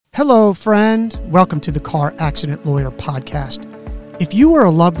Hello, friend. Welcome to the Car Accident Lawyer Podcast. If you or a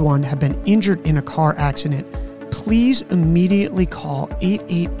loved one have been injured in a car accident, please immediately call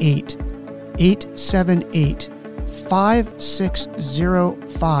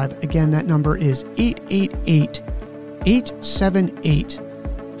 888-878-5605. Again, that number is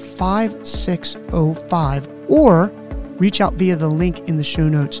 888-878-5605, or reach out via the link in the show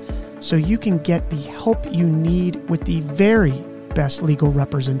notes so you can get the help you need with the very best legal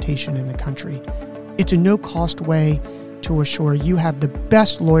representation in the country. It's a no-cost way to assure you have the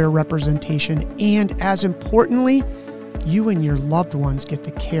best lawyer representation, and as importantly, you and your loved ones get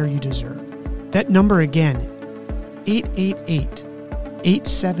the care you deserve. That number again,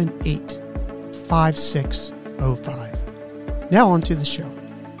 888-878-5605. Now on to the show.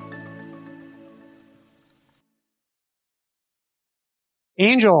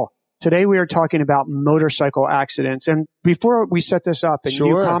 Angel, today we are talking about motorcycle accidents. And before we set this up and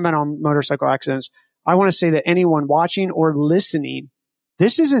you comment on motorcycle accidents, I want to say that anyone watching or listening,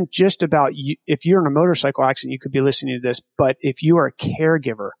 this isn't just about you. If you're in a motorcycle accident, you could be listening to this, but if you are a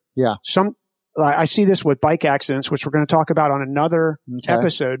caregiver, I see this with bike accidents, which we're going to talk about on another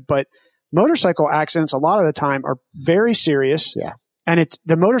episode, but motorcycle accidents a lot of the time are very serious. Yeah. And it's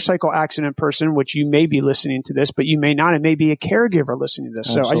the motorcycle accident person, which you may be listening to this, but you may not. It may be a caregiver listening to this.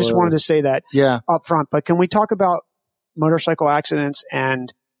 Absolutely. So I just wanted to say that up front. But can we talk about motorcycle accidents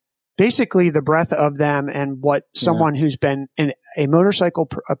and basically the breadth of them and what someone who's been in a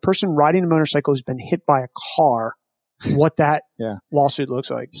person riding a motorcycle who's been hit by a car, what that lawsuit looks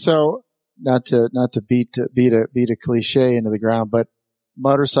like? So not to beat a cliche into the ground, but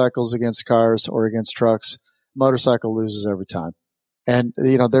motorcycles against cars or against trucks, motorcycle loses every time. And,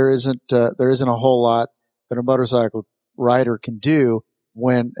 there isn't a whole lot that a motorcycle rider can do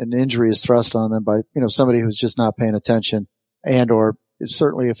when an injury is thrust on them by, somebody who's just not paying attention, and, or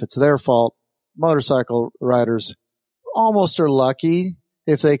certainly if it's their fault. Motorcycle riders almost are lucky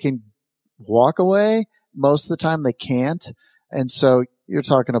if they can walk away. Most of the time they can't. And so you're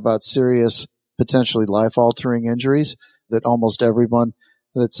talking about serious, potentially life-altering injuries that almost everyone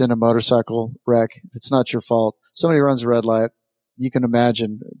that's in a motorcycle wreck, if it's not your fault, somebody runs a red light, you can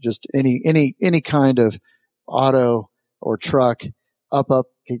imagine just any kind of auto or truck up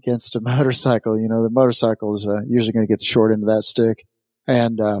against a motorcycle. The motorcycle is usually going to get the short end of that stick.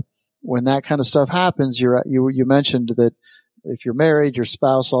 And when that kind of stuff happens, you mentioned that if you're married, your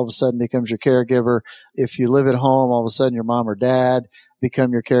spouse all of a sudden becomes your caregiver. If you live at home, all of a sudden your mom or dad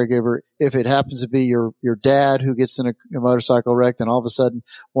become your caregiver. If it happens to be your dad who gets in a motorcycle wreck, then all of a sudden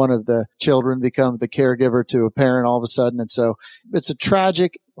one of the children become the caregiver to a parent all of a sudden. And so it's a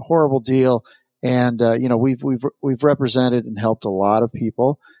tragic, horrible deal. And, we've represented and helped a lot of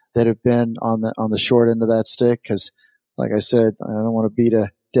people that have been on the short end of that stick. Cause like I said, I don't want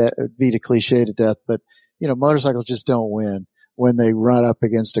to beat a cliche to death, but motorcycles just don't win when they run up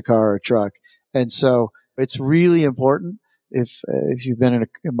against a car or a truck. And so it's really important if you've been in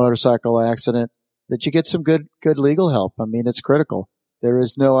a motorcycle accident that you get some good legal help. I mean, it's critical. There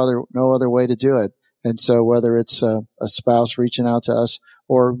is no other way to do it. And so whether it's a spouse reaching out to us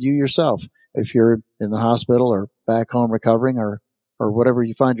or you yourself, if you're in the hospital or back home recovering or whatever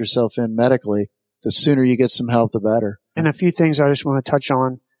you find yourself in medically, the sooner you get some help, the better. And a few things I just want to touch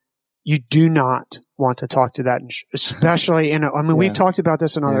on. You do not want to talk to that, especially we've talked about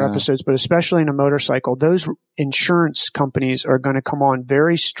this in other episodes, but especially in a motorcycle, those insurance companies are going to come on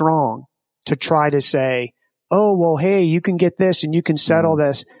very strong to try to say, oh, well, hey, you can get this and you can settle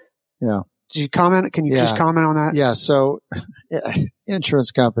this. Yeah. Did you comment? Can you just comment on that? Yeah. So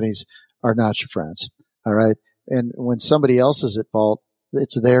insurance companies are not your friends. All right. And when somebody else is at fault,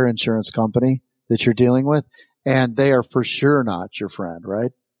 it's their insurance company that you're dealing with, and they are for sure not your friend, right?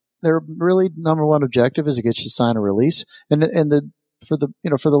 Their really number one objective is to get you to sign a release for the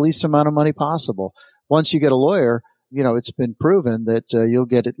least amount of money possible. Once you get a lawyer, it's been proven that you'll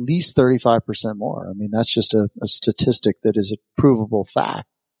get at least 35% more. I mean, that's just a statistic that is a provable fact,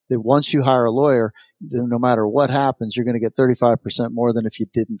 that once you hire a lawyer, no matter what happens, you're going to get 35% more than if you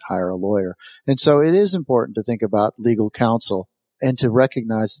didn't hire a lawyer. And so it is important to think about legal counsel and to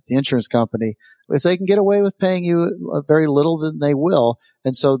recognize that the insurance company, if they can get away with paying you very little, then they will.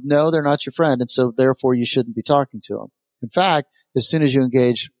 And so, no, they're not your friend. And so, therefore, you shouldn't be talking to them. In fact, as soon as you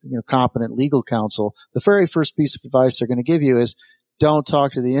engage, competent legal counsel, the very first piece of advice they're going to give you is don't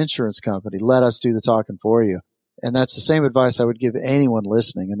talk to the insurance company. Let us do the talking for you. And that's the same advice I would give anyone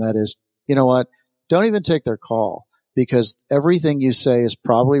listening. And that is, you know what? Don't even take their call, because everything you say is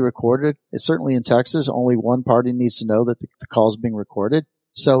probably recorded. It's certainly in Texas, only one party needs to know that the call is being recorded.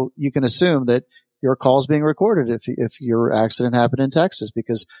 So you can assume that your call is being recorded if your accident happened in Texas,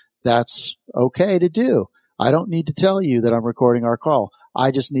 because that's okay to do. I don't need to tell you that I'm recording our call.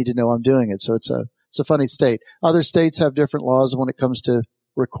 I just need to know I'm doing it. So it's a funny state. Other states have different laws when it comes to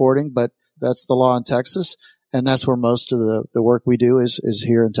recording, but that's the law in Texas. And that's where most of the work we do is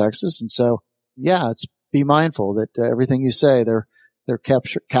here in Texas. And so, yeah, be mindful that everything you say, they're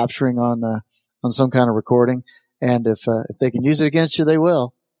capturing on some kind of recording. And if they can use it against you, they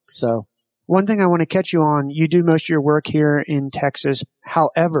will. So. One thing I want to catch you on, you do most of your work here in Texas.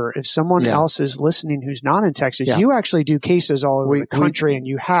 However, if someone else is listening who's not in Texas, you actually do cases all over the country, and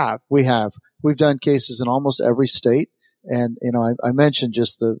you have. We have. We've done cases in almost every state. And, I mentioned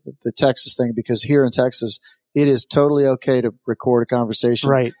just the Texas thing because here in Texas, it is totally okay to record a conversation.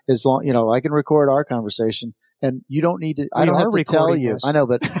 Right. As long, I can record our conversation. And you don't need to, I don't have to tell you. I know,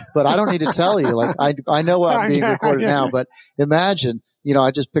 but I don't need to tell you. Like, I know I'm being recorded now, but imagine, I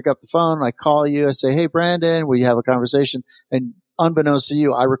just pick up the phone, I call you, I say, hey, Brandon, we have a conversation. And unbeknownst to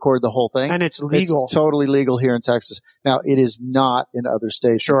you, I record the whole thing. And it's legal. It's totally legal here in Texas. Now, it is not in other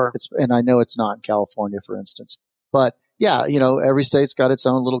states. Sure. And I know it's not in California, for instance. But yeah, every state's got its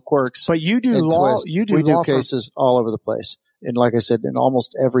own little quirks. But you do law. We do cases all over the place. And like I said, in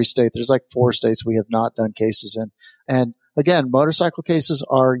almost every state, there's like 4 states we have not done cases in. And again, motorcycle cases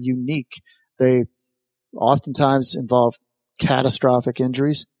are unique. They oftentimes involve catastrophic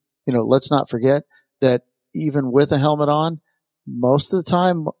injuries. Let's not forget that even with a helmet on, most of the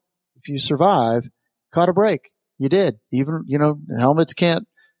time, if you survive, caught a break. You did. Even, helmets can't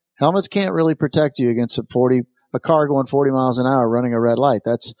really protect you against a car going 40 miles an hour running a red light.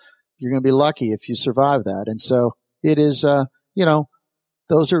 You're going to be lucky if you survive that. And so, it is,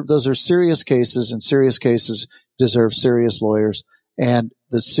 those are serious cases, and serious cases deserve serious lawyers. And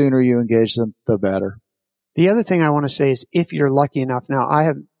the sooner you engage them, the better. The other thing I want to say is if you're lucky enough, now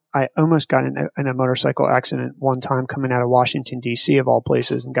I almost got in a motorcycle accident one time coming out of Washington, D.C. of all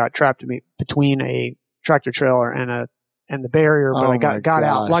places, and got trapped between a tractor trailer and the barrier, but I got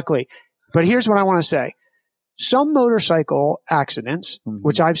out luckily. But here's what I want to say. Some motorcycle accidents,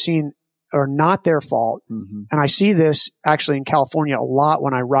 which I've seen, are not their fault. Mm-hmm. And I see this actually in California a lot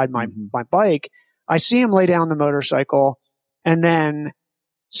when I ride my bike. I see them lay down the motorcycle, and then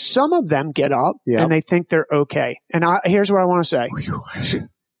some of them get up and they think they're okay. And here's what I want to say.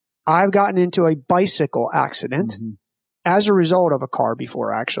 I've gotten into a bicycle accident as a result of a car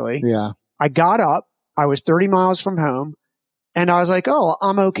before, actually. Yeah. I got up. I was 30 miles from home, and I was like, oh,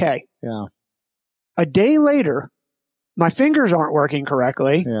 I'm okay. Yeah. A day later, my fingers aren't working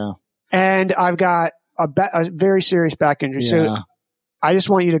correctly. Yeah. And I've got a very serious back injury. So I just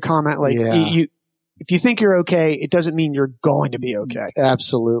want you to comment, if you think you're okay, it doesn't mean you're going to be okay.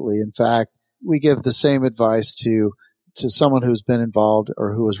 Absolutely. In fact, we give the same advice to someone who's been involved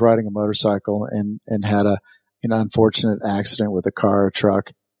or who was riding a motorcycle and had an unfortunate accident with a car or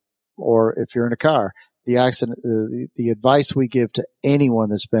truck, or if you're in a car. The accident, the advice we give to anyone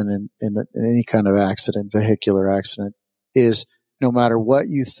that's been in any kind of accident, vehicular accident, is no matter what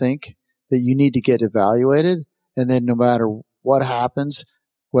you think, that you need to get evaluated. And then no matter what happens,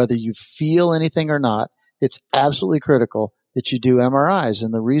 whether you feel anything or not, it's absolutely critical that you do MRIs.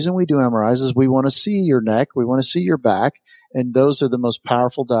 And the reason we do MRIs is we want to see your neck. We want to see your back. And those are the most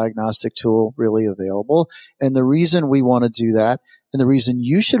powerful diagnostic tool really available. And the reason we want to do that, and the reason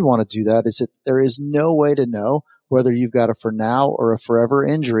you should want to do that, is that there is no way to know whether you've got a for now or a forever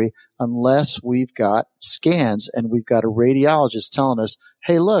injury unless we've got scans and we've got a radiologist telling us,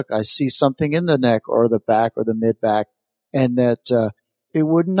 hey, look, I see something in the neck or the back or the mid back, and that it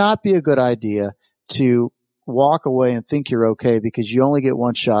would not be a good idea to walk away and think you're okay because you only get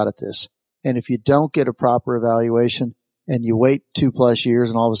one shot at this. And if you don't get a proper evaluation and you wait 2+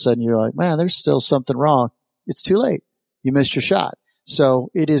 years and all of a sudden you're like, man, there's still something wrong, it's too late. You missed your shot. So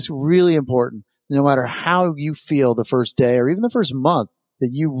it is really important, no matter how you feel the first day or even the first month,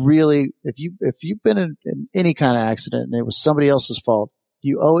 that you really, if you've been in any kind of accident and it was somebody else's fault,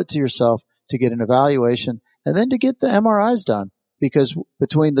 you owe it to yourself to get an evaluation and then to get the MRIs done. Because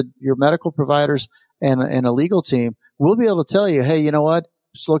between your medical providers and a legal team, we'll be able to tell you, hey, you know what?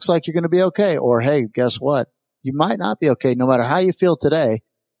 This looks like you're going to be okay. Or, hey, guess what? You might not be okay. No matter how you feel today,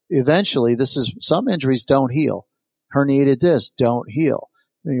 eventually some injuries don't heal. Herniated discs don't heal.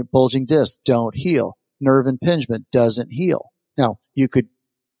 Bulging discs don't heal. Nerve impingement doesn't heal. Now, you could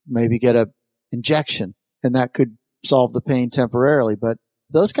maybe get an injection and that could solve the pain temporarily. But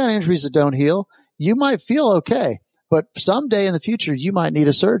those kind of injuries that don't heal, you might feel okay. But someday in the future, you might need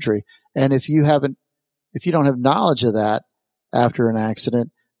a surgery. And if you don't have knowledge of that after an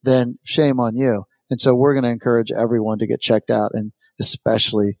accident, then shame on you. And so we're going to encourage everyone to get checked out, and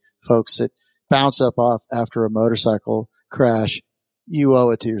especially folks that bounce up off after a motorcycle crash. you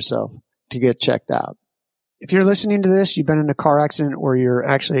owe it to yourself to get checked out. If you're listening to this, you've been in a car accident, or you're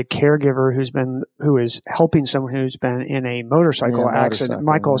actually a caregiver who is helping someone who's been in a motorcycle accident.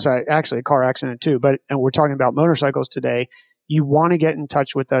 Michael's actually a car accident too, and we're talking about motorcycles today. You want to get in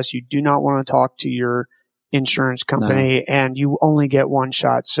touch with us. You do not want to talk to your insurance company, and you only get one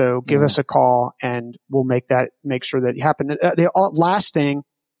shot. So give us a call, and we'll make sure that happen. The last thing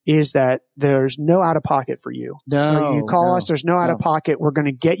is that there's no out of pocket for you. So you call us. There's no out of pocket. We're going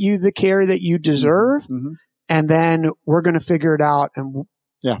to get you the care that you deserve. Mm-hmm. And then we're going to figure it out. And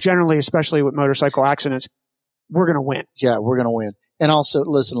generally, especially with motorcycle accidents, we're going to win. Yeah, we're going to win. And also,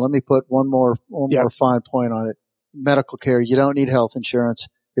 listen, let me put one more fine point on it. Medical care. You don't need health insurance.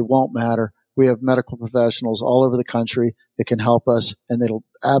 It won't matter. We have medical professionals all over the country that can help us, and they'll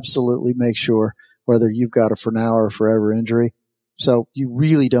absolutely make sure whether you've got a for now or forever injury. So you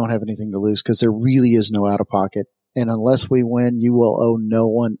really don't have anything to lose, because there really is no out of pocket. And unless we win, you will owe no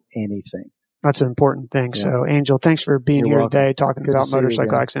one anything. That's an important thing. Yeah. So, Angel, thanks for being here today talking about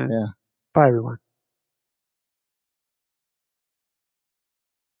motorcycle accidents. Yeah. Bye, everyone.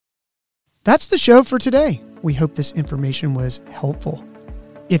 That's the show for today. We hope this information was helpful.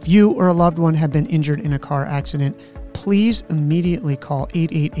 If you or a loved one have been injured in a car accident, please immediately call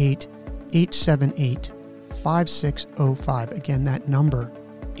 888-878-5605. Again, that number,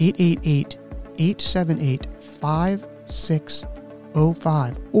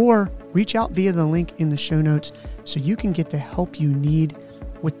 888-878-5605. Or reach out via the link in the show notes so you can get the help you need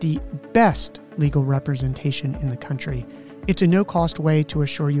with the best legal representation in the country. It's a no-cost way to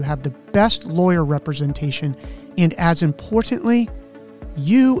assure you have the best lawyer representation, and as importantly,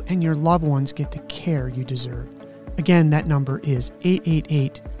 you and your loved ones get the care you deserve. Again, that number is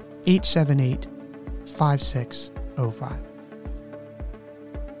 888-878-5605.